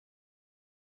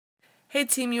Hey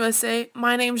Team USA,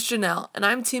 my name's Janelle, and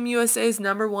I'm Team USA's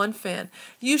 #1 fan.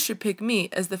 You should pick me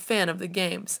as the fan of the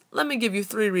games. Let me give you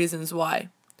 3 reasons why.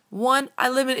 1. I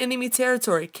live in enemy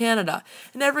territory, Canada,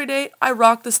 and every day I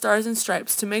rock the stars and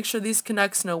stripes to make sure these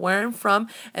Canucks know where I'm from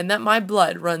and that my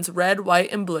blood runs red,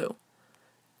 white, and blue.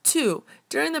 2.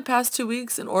 During the past 2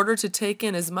 weeks, in order to take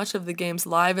in as much of the games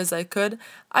live as I could,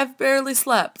 I've barely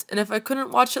slept, and if I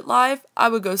couldn't watch it live, I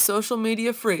would go social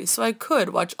media free so I could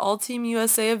watch all Team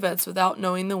USA events without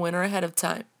knowing the winner ahead of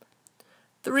time.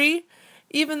 3.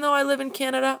 Even though I live in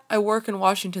Canada, I work in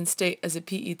Washington State as a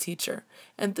PE teacher,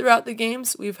 and throughout the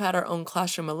games, we've had our own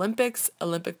classroom Olympics,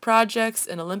 Olympic projects,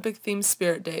 and Olympic-themed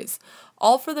spirit days,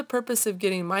 all for the purpose of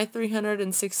getting my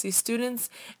 360 students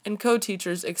and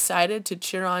co-teachers excited to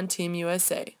cheer on Team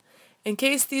USA. In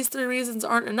case these 3 reasons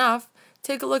aren't enough,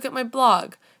 take a look at my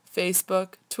blog,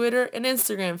 Facebook, Twitter, and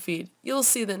Instagram feed. You'll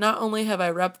see that not only have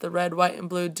I repped the red, white, and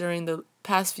blue during the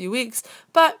past few weeks,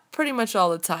 but pretty much all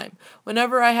the time.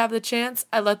 Whenever I have the chance,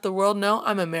 I let the world know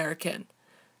I'm American.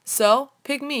 So,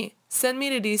 pick me. Send me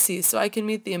to DC so I can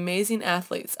meet the amazing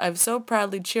athletes I've so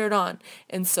proudly cheered on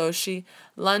in Sochi,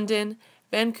 London,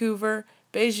 Vancouver,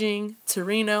 Beijing,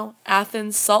 Torino,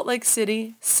 Athens, Salt Lake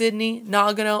City, Sydney,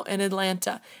 Nagano, and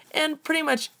Atlanta, and pretty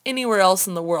much anywhere else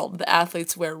in the world the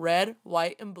athletes wear red,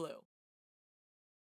 white, and blue.